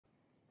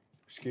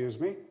Excuse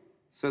me?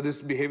 So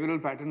this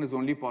behavioral pattern is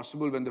only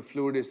possible when the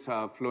fluid is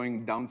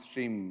flowing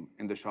downstream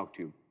in the shock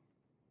tube.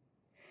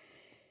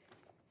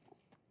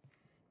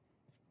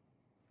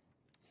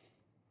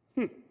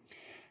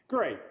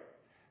 Great.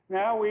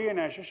 Now we and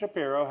Escher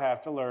Shapiro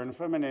have to learn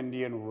from an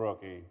Indian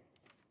rookie.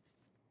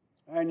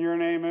 And your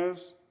name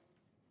is?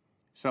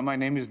 So my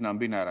name is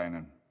Nambi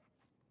Narayanan.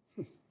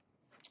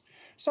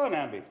 So,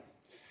 Nambi,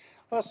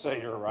 let's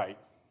say you're right.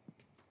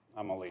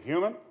 I'm only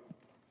human.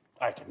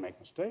 I can make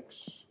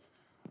mistakes.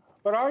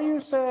 But are you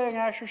saying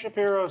Escher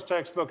Shapiro's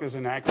textbook is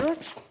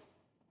inaccurate?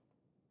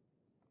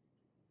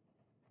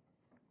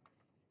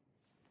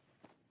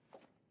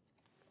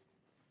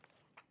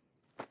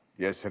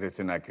 Yes, sir, it's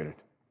inaccurate.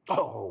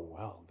 Oh,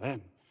 well,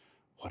 then,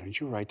 why don't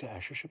you write to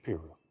Escher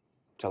Shapiro?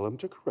 Tell him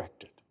to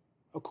correct it,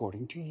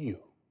 according to you.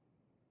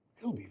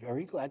 He'll be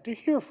very glad to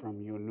hear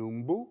from you,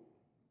 Numbu.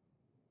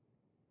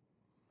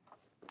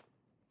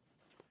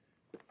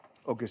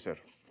 Okay, sir.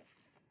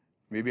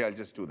 Maybe I'll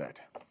just do that.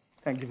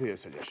 Thank you for your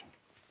suggestion.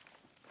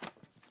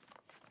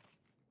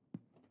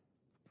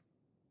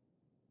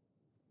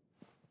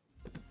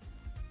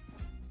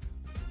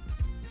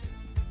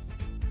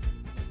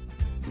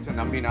 Mr.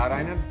 Nambi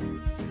Narayanan,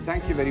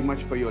 thank you very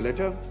much for your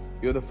letter.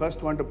 You're the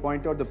first one to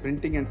point out the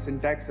printing and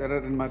syntax error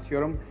in my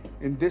theorem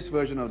in this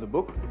version of the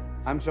book.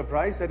 I'm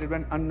surprised that it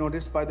went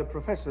unnoticed by the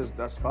professors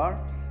thus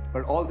far,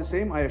 but all the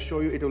same, I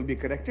assure you it will be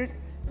corrected.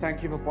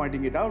 Thank you for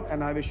pointing it out,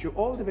 and I wish you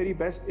all the very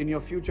best in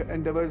your future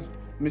endeavors,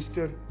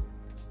 Mr.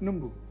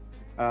 Numbu,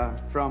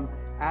 from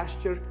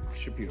Escher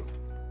Shapiro.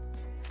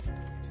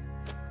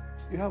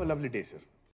 You have a lovely day, sir.